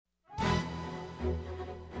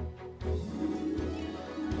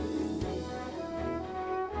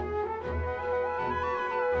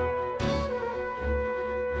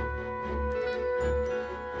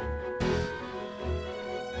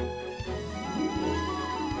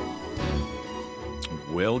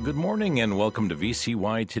Well, good morning and welcome to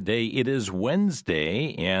VCY Today. It is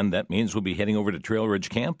Wednesday, and that means we'll be heading over to Trail Ridge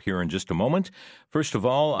Camp here in just a moment. First of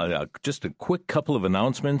all, just a quick couple of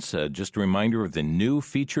announcements. Just a reminder of the new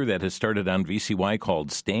feature that has started on VCY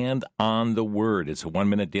called Stand on the Word. It's a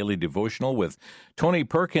 1-minute daily devotional with Tony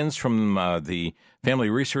Perkins from the Family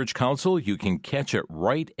Research Council. You can catch it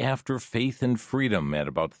right after Faith and Freedom at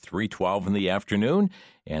about 3:12 in the afternoon.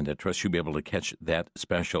 And I trust you'll be able to catch that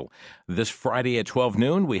special. This Friday at 12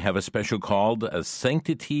 noon, we have a special called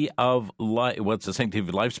Sanctity of Life. What's a Sanctity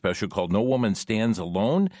of Life special called No Woman Stands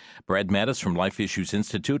Alone? Brad Mattis from Life Issues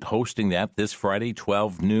Institute hosting that this Friday,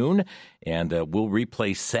 12 noon. And we'll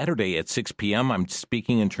replay Saturday at 6 p.m. I'm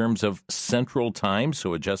speaking in terms of Central Time,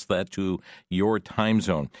 so adjust that to your time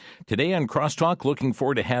zone. Today on Crosstalk, looking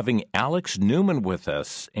forward to having Alex Newman with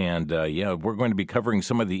us. And, we're going to be covering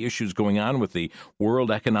some of the issues going on with the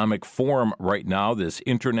World Economic Forum right now, this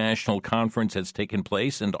international conference that's taken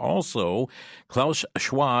place. And also, Klaus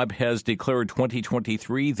Schwab has declared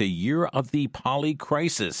 2023 the year of the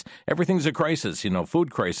polycrisis. Everything's a crisis,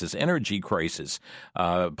 food crisis, energy crisis,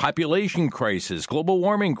 population crisis, global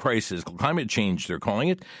warming crisis, climate change, they're calling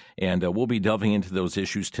it. And we'll be delving into those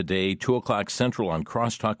issues today, 2 o'clock Central on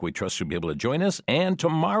Crosstalk. We trust you'll be able to join us. And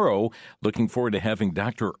tomorrow, looking forward to having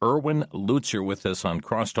Dr. Erwin Lutzer with us on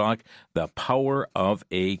Crosstalk, The Power of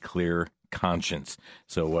a Clear Conscience.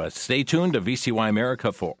 So stay tuned to VCY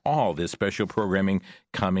America for all this special programming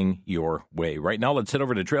coming your way. Right now, let's head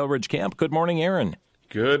over to Trail Ridge Camp. Good morning, Aaron.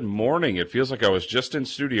 Good morning. It feels like I was just in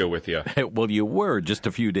studio with you. Well, you were just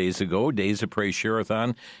a few days ago, Days of Praise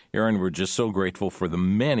Share-a-thon. Aaron, we're just so grateful for the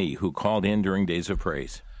many who called in during Days of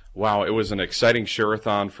Praise. Wow, it was an exciting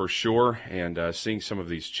share-a-thon for sure, and seeing some of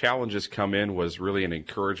these challenges come in was really an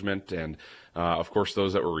encouragement, and of course,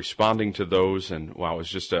 those that were responding to those, and wow, it was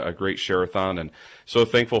just a great share-a-thon, and so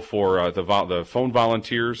thankful for the phone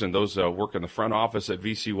volunteers and those work in the front office at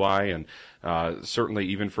VCY, and certainly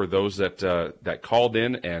even for those that called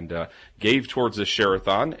in and gave towards the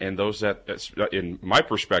share-a-thon, and those that, in my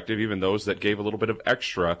perspective, even those that gave a little bit of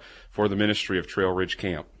extra for the ministry of Trail Ridge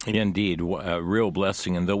Camp. Indeed, a real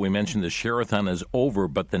blessing. And though we mentioned the share-a-thon is over,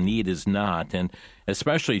 but the need is not, and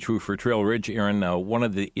especially true for Trail Ridge, Aaron, one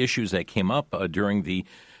of the issues that came up during the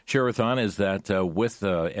share-a-thon is that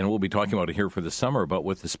and we'll be talking about it here for the summer, but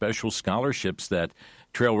with the special scholarships that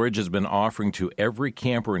Trail Ridge has been offering to every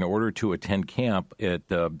camper in order to attend camp,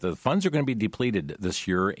 the funds are going to be depleted this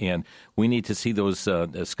year, and we need to see those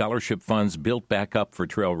scholarship funds built back up for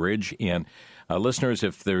Trail Ridge. And listeners,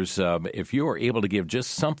 if you are able to give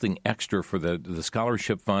just something extra for the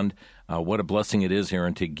scholarship fund, what a blessing it is,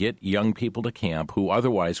 Aaron, to get young people to camp who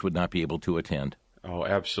otherwise would not be able to attend. Oh,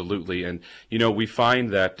 absolutely. And, we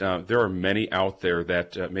find that there are many out there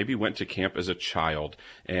that maybe went to camp as a child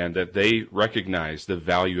and that they recognize the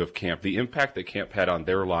value of camp, the impact that camp had on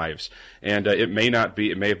their lives. And it may have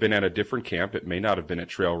been at a different camp. It may not have been at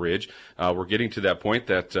Trail Ridge. We're getting to that point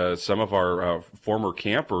that some of our former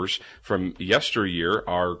campers from yesteryear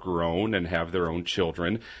are grown and have their own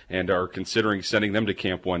children and are considering sending them to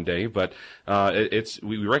camp one day. But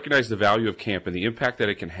we recognize the value of camp and the impact that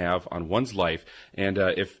it can have on one's life. And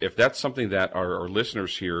if that's something that our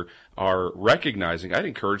listeners here are recognizing, I'd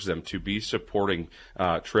encourage them to be supporting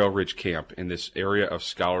Trail Ridge Camp in this area of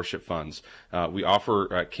scholarship funds. We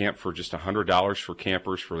offer camp for just $100 for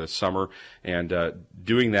campers for the summer, and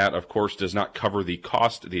doing that, of course, does not cover the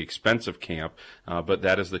expense of camp, but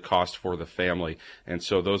that is the cost for the family. And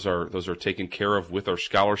so those are taken care of with our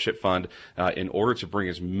scholarship fund in order to bring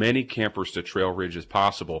as many campers to Trail Ridge as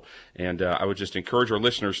possible. And I would just encourage our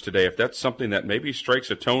listeners today, if that's something that maybe strikes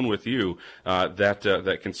a tone with you,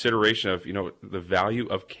 that consideration of the value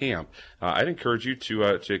of camp, I'd encourage you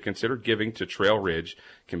to consider giving to Trail Ridge.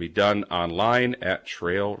 It can be done online at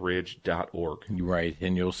trailridge.org. Right,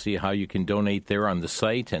 and you'll see how you can donate there on the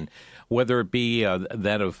site, and whether it be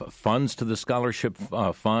that of funds to the scholarship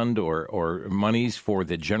fund or monies for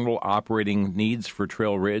the general operating needs for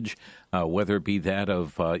Trail Ridge, whether it be that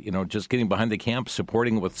of just getting behind the camp,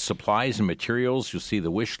 supporting with supplies and materials. You'll see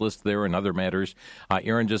the wish list there and other matters.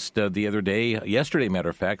 Aaron, just yesterday, matter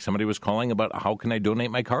of fact, somebody was calling about how can I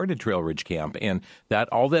donate my car to Trail Ridge Camp, and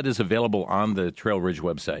all that is available on the Trail Ridge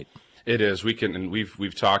website. It is. We can, and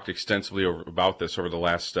we've talked extensively about this over the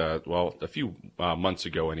last, a few months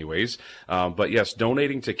ago anyways. But yes,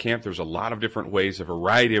 donating to camp, there's a lot of different ways, a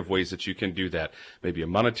variety of ways that you can do that. Maybe a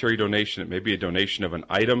monetary donation, it may be a donation of an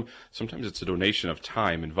item. Sometimes it's a donation of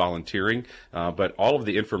time and volunteering. But all of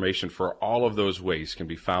the information for all of those ways can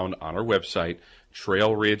be found on our website,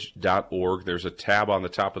 trailridge.org. There's a tab on the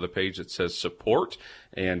top of the page that says support,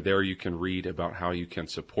 and there you can read about how you can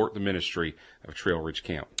support the ministry of Trail Ridge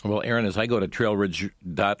Camp. Well, Aaron, as I go to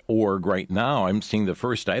trailridge.org right now, I'm seeing the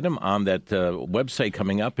first item on that website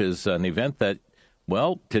coming up is an event that,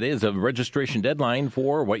 well, today is a registration deadline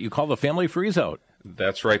for what you call the Family Freeze-Out.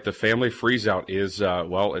 That's right. The Family Freeze-Out is,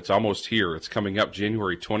 it's almost here. It's coming up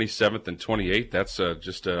January 27th and 28th. That's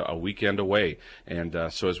just a weekend away. And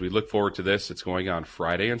so as we look forward to this, it's going on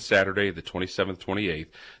Friday and Saturday, the 27th, 28th.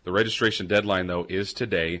 The registration deadline, though, is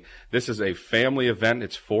today. This is a family event.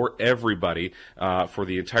 It's for everybody, for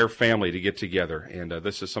the entire family to get together. And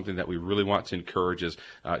this is something that we really want to encourage is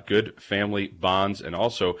good family bonds and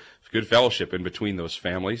also good fellowship in between those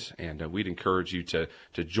families, and we'd encourage you to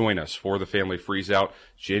join us for the Family Freeze-Out,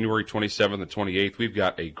 January 27th and 28th. We've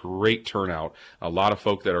got a great turnout, a lot of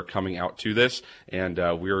folk that are coming out to this, and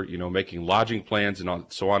we're making lodging plans and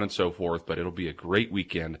so on and so forth, but it'll be a great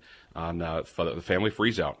weekend on for the Family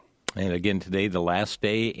Freeze-Out. And again, today, the last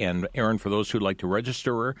day. And Aaron, for those who'd like to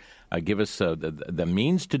register, give us the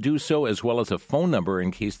means to do so, as well as a phone number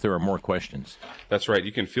in case there are more questions. That's right.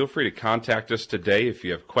 You can feel free to contact us today if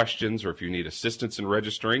you have questions or if you need assistance in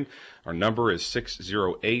registering. Our number is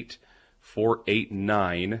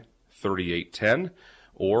 608-489-3810.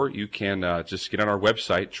 Or you can just get on our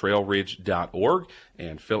website, trailridge.org,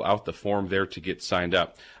 and fill out the form there to get signed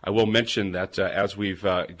up. I will mention that as we've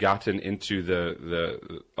gotten into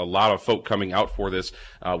a lot of folk coming out for this,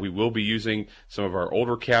 we will be using some of our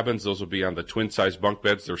older cabins. Those will be on the twin-size bunk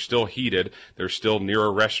beds. They're still heated. They're still near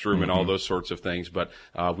a restroom and all those sorts of things, but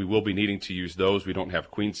we will be needing to use those. We don't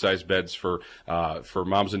have queen-size beds for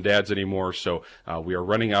moms and dads anymore, so we are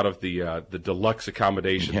running out of the deluxe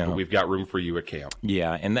accommodations, but we've got room for you at camp.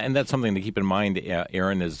 Yeah, and that's something to keep in mind,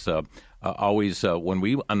 Aaron, is always when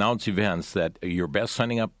we announce events that you're best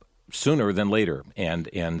signing up sooner than later. And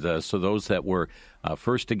so those that were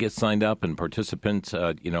first to get signed up and participants,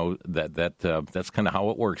 that's kind of how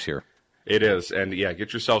it works here. It is, and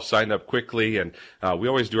get yourself signed up quickly, and we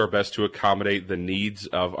always do our best to accommodate the needs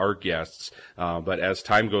of our guests, but as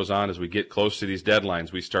time goes on, as we get close to these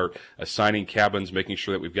deadlines, we start assigning cabins, making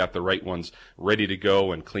sure that we've got the right ones ready to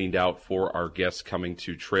go and cleaned out for our guests coming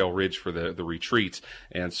to Trail Ridge for the retreats.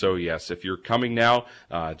 And so, yes, if you're coming now,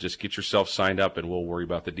 just get yourself signed up, and we'll worry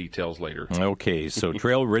about the details later. Okay, so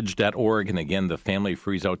trailridge.org, and again, the Family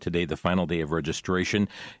Freeze-Out today, the final day of registration.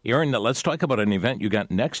 Aaron, let's talk about an event you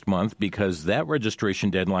got next month, because that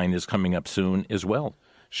registration deadline is coming up soon as well.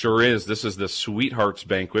 Sure is. This is the Sweethearts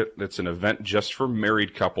Banquet. It's an event just for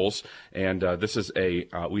married couples, and this is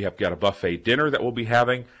we have got a buffet dinner that we'll be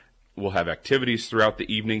having. We'll have activities throughout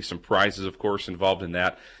the evening, some prizes, of course, involved in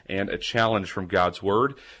that, and a challenge from God's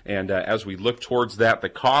Word. And as we look towards that, the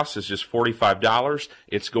cost is just $45.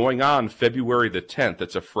 It's going on February the 10th.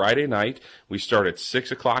 It's a Friday night. We start at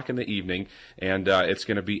 6 o'clock in the evening, and it's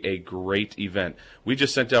going to be a great event. We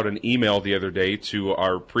just sent out an email the other day to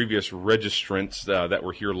our previous registrants that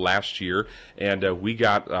were here last year, and we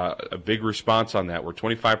got a big response on that. We're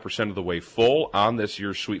 25% of the way full on this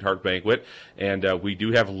year's Sweetheart Banquet, and we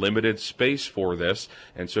do have limited space for this.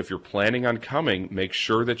 And so if you're planning on coming, make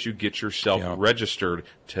sure that you get yourself registered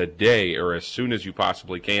today or as soon as you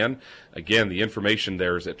possibly can. Again, the information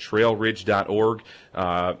there is at trailridge.org.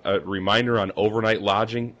 A reminder on overnight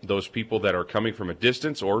lodging. Those people that are coming from a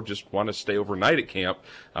distance or just want to stay overnight at camp,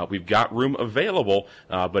 we've got room available,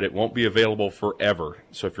 but it won't be available forever.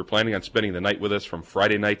 So if you're planning on spending the night with us from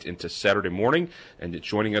Friday night into Saturday morning and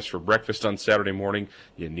joining us for breakfast on Saturday morning,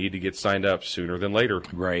 you need to get signed up sooner than later.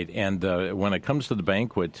 Right. And when it comes to the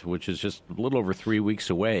banquet, which is just a little over 3 weeks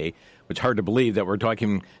away, it's hard to believe that we're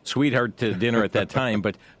talking sweetheart to dinner at that time.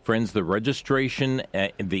 But, friends, the registration,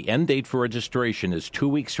 the end date for registration is 2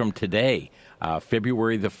 weeks from today,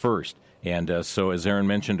 February the 1st. And so, as Aaron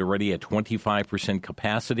mentioned already, at 25%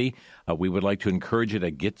 capacity, we would like to encourage you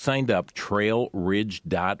to get signed up,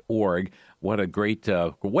 trailridge.org. What a great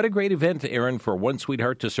event, Aaron, for one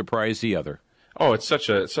sweetheart to surprise the other. Oh, it's such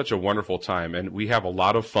a wonderful time, and we have a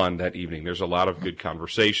lot of fun that evening. There's a lot of good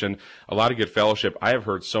conversation, a lot of good fellowship. I have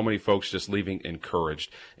heard so many folks just leaving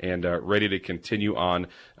encouraged and ready to continue on.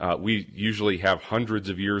 We usually have hundreds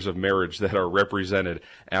of years of marriage that are represented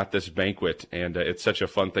at this banquet, and it's such a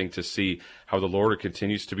fun thing to see how the Lord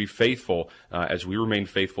continues to be faithful as we remain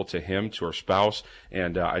faithful to Him, to our spouse.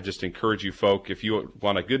 And I just encourage you folk, if you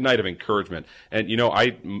want a good night of encouragement. And,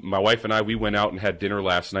 my wife and I, we went out and had dinner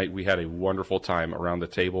last night. We had a wonderful time around the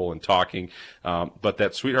table and talking. But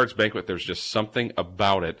that Sweethearts Banquet, there's just something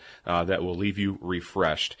about it that will leave you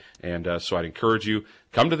refreshed. And so I'd encourage you,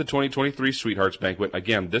 come to the 2023 Sweethearts Banquet.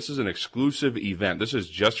 Again, this is an exclusive event. This is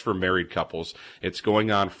just for married couples. It's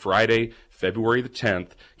going on Friday, February the 10th.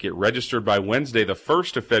 Get registered by Wednesday, the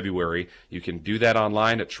 1st of February. You can do that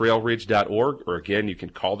online at trailridge.org, or again, you can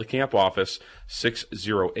call the camp office,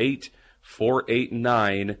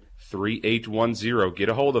 608-489-3810. Get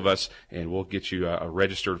a hold of us, and we'll get you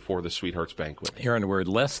registered for the Sweethearts Banquet. Aaron, we're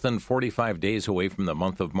less than 45 days away from the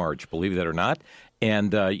month of March, believe that or not.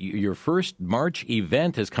 And your first March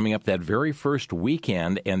event is coming up that very first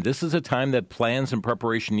weekend, and this is a time that plans and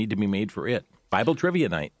preparation need to be made for it. Bible Trivia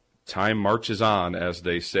Night. Time marches on, as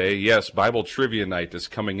they say. Yes, Bible Trivia Night is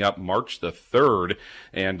coming up March the 3rd,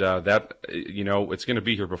 and it's going to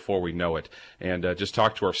be here before we know it. And just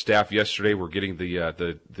talked to our staff yesterday. We're getting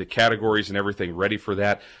the categories and everything ready for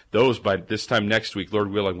that. Those, by this time next week,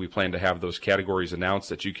 Lord willing, we plan to have those categories announced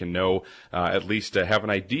that you can know, at least have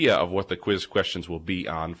an idea of what the quiz questions will be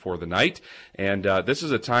on for the night. And this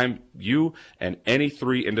is a time you and any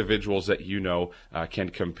 3 individuals that you know can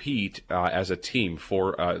compete as a team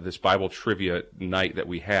for this Bible Trivia Night that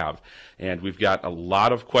we have. And we've got a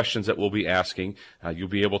lot of questions that we'll be asking. You'll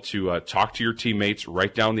be able to talk to your teammates,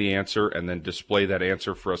 write down the answer, and then display that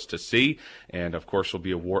answer for us to see. And, of course, we'll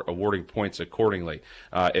be awarding points accordingly.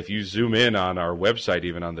 If you zoom in on our website,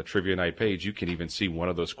 even on the Trivia Night page, you can even see one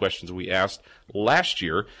of those questions we asked last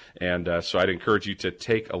year. And so I'd encourage you to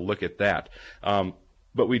take a look at that.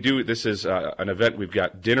 But this is an event. We've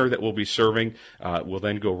got dinner that we'll be serving. We'll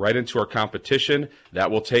then go right into our competition.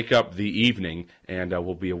 That will take up the evening, and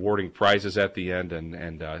we'll be awarding prizes at the end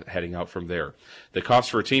and heading out from there. The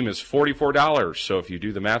cost for a team is $44. So if you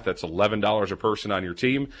do the math, that's $11 a person on your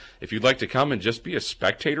team. If you'd like to come and just be a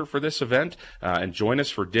spectator for this event and join us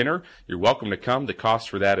for dinner, you're welcome to come. The cost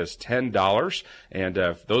for that is $10. And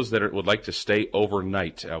those that would like to stay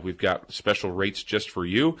overnight, we've got special rates just for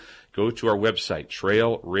you. Go to our website,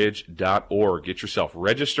 trailridge.org. Get yourself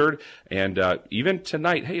registered. And even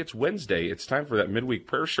tonight, hey, it's Wednesday. It's time for that midweek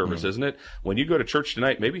prayer service, isn't it? When you go to church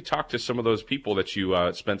tonight, maybe talk to some of those people that you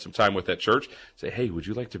spent some time with at church. Say, hey, would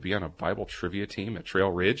you like to be on a Bible trivia team at Trail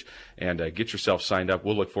Ridge? And get yourself signed up.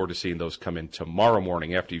 We'll look forward to seeing those come in tomorrow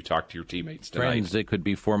morning after you talk to your teammates tonight. Friends, it could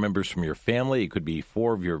be 4 members from your family. It could be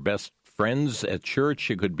 4 of your best friends at church.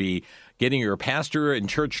 It could be getting your pastor and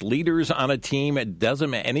church leaders on a team. It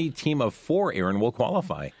doesn't matter. Any team of 4, Aaron, will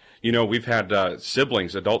qualify. We've had adult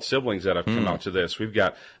siblings that have come out to this. We've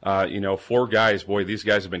got, 4 guys. Boy, these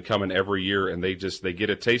guys have been coming every year, and they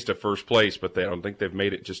get a taste of first place, but they don't think they've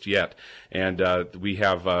made it just yet. And we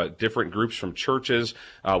have different groups from churches.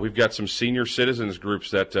 We've got some senior citizens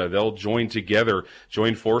groups that they'll join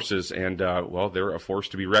forces, and, they're a force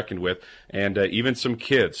to be reckoned with. And even some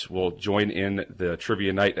kids will join in the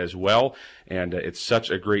trivia night as well. And it's such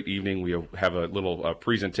a great evening. We have a little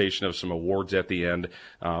presentation of some awards at the end.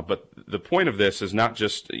 But the point of this is not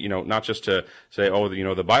just to say,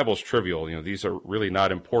 the Bible's trivial. These are really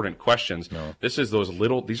not important questions. No. These are those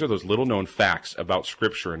little known facts about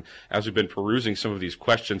Scripture. And as we've been perusing some of these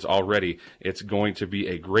questions already, it's going to be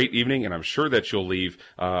a great evening. And I'm sure that you'll leave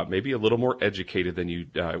maybe a little more educated than you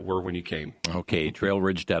were when you came. Okay,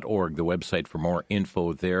 trailridge.org, the website for more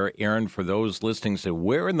info there. Aaron, for those listening, say,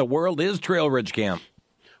 where in the world is Trail Ridge Camp?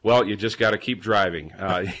 Well, you just got to keep driving.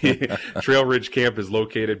 Trail Ridge Camp is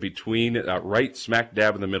located between, right smack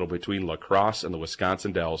dab in the middle between La Crosse and the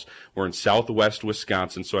Wisconsin Dells. We're in southwest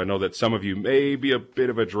Wisconsin, so I know that some of you may be a bit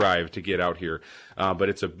of a drive to get out here. But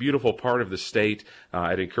it's a beautiful part of the state.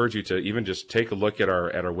 I'd encourage you to even just take a look at our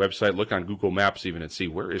website, look on Google Maps even, and see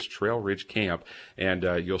where is Trail Ridge Camp, and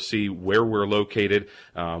you'll see where we're located.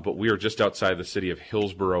 But we are just outside the city of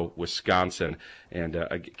Hillsboro, Wisconsin, and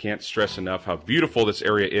I can't stress enough how beautiful this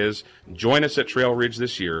area is. Join us at Trail Ridge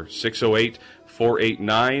this year,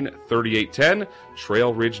 608-489-3810.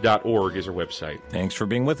 Trailridge.org is our website. Thanks for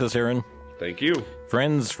being with us, Aaron. Thank you.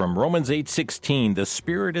 Friends, from Romans 8:16, the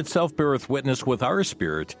Spirit itself beareth witness with our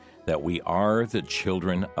spirit that we are the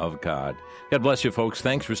children of God. God bless you, folks.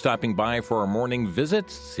 Thanks for stopping by for our morning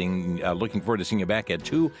visit. Looking forward to seeing you back at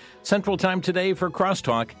 2 Central Time today for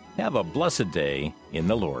Crosstalk. Have a blessed day in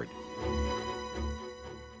the Lord.